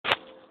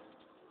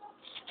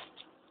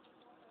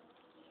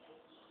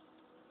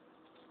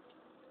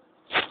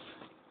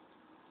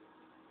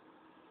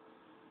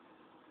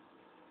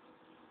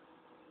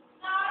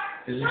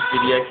This is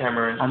video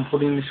camera. I'm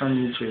putting this on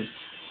YouTube.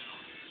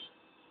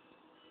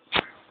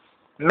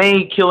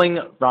 Me killing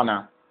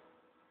runner.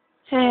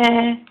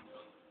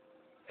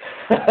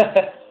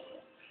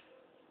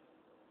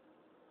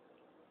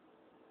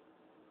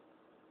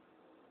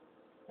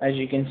 As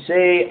you can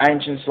see,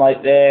 ancient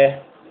slate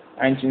there,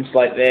 ancient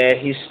slate there.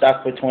 He's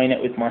stuck between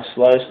it with my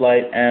slow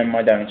slate and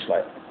my damage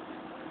slate.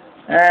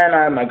 And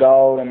I have my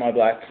gold and my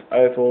black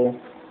opal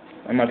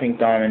and my pink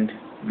diamond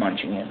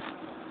munching him.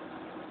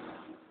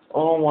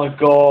 Oh my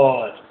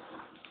god.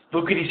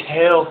 Look at his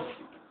health.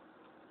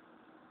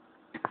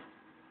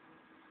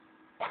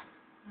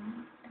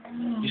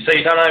 You see,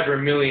 you've done over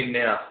 1 million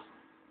now.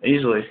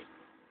 Easily.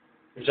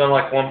 You've done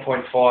like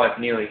 1.5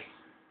 nearly.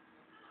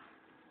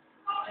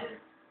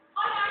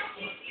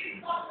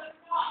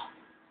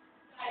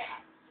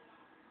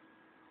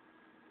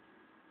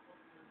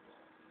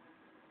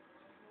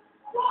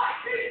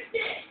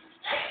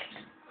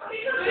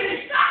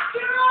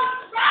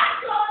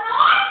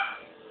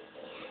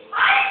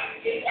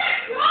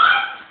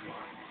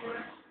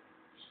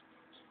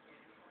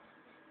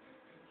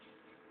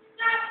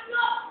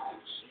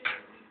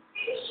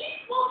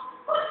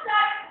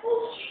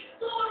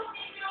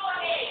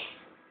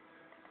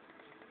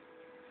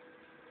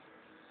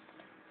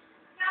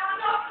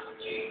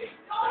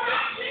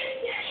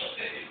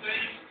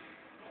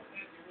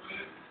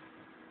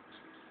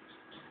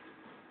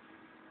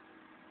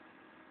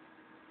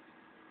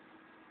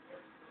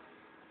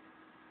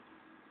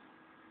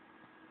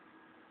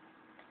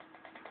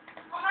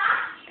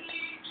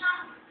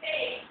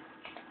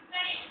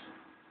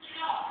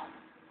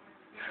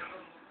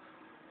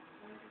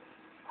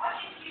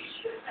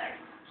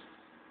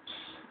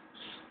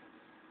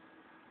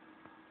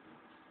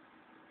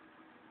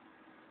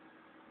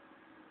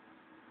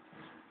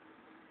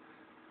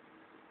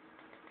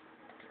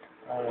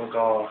 Oh my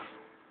god. Are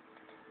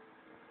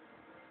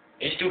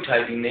you still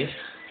taping this?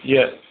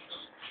 Yeah.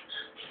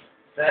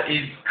 That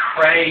is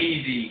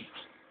crazy.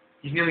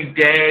 He's nearly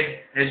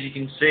dead, as you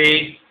can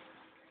see.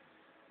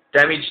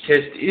 Damage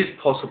test is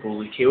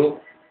possible to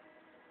kill.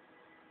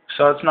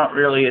 So it's not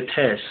really a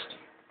test.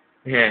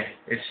 Yeah,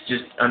 it's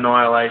just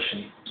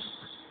annihilation.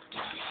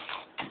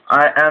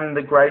 I am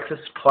the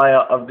greatest player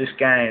of this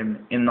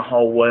game in the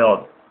whole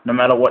world. No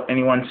matter what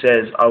anyone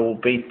says, I will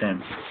beat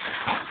them.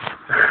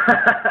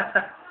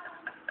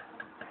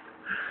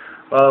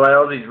 By the way,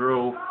 Aussies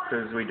rule,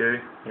 because we do,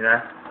 you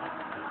know.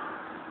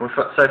 We're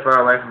so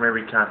far away from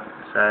every cunt,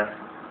 so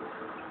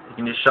you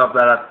can just shove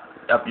that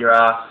up your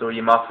ass or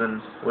your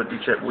muffins,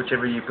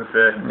 whichever you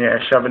prefer. Yeah,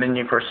 shove it in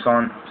your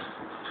croissant.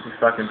 You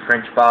fucking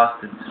French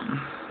bastards.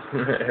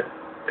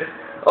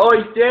 Oh,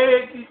 he's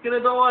dead! He's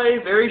gonna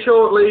die very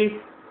shortly.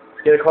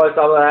 Let's get a close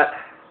up of that.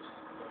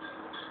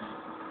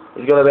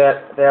 He's got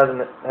about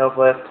 1,000 health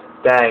left.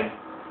 Dang.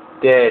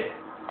 Dead.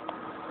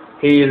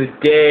 He is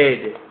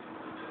dead.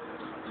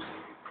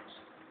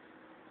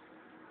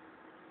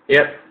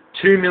 Yep,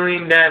 2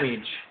 million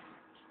damage.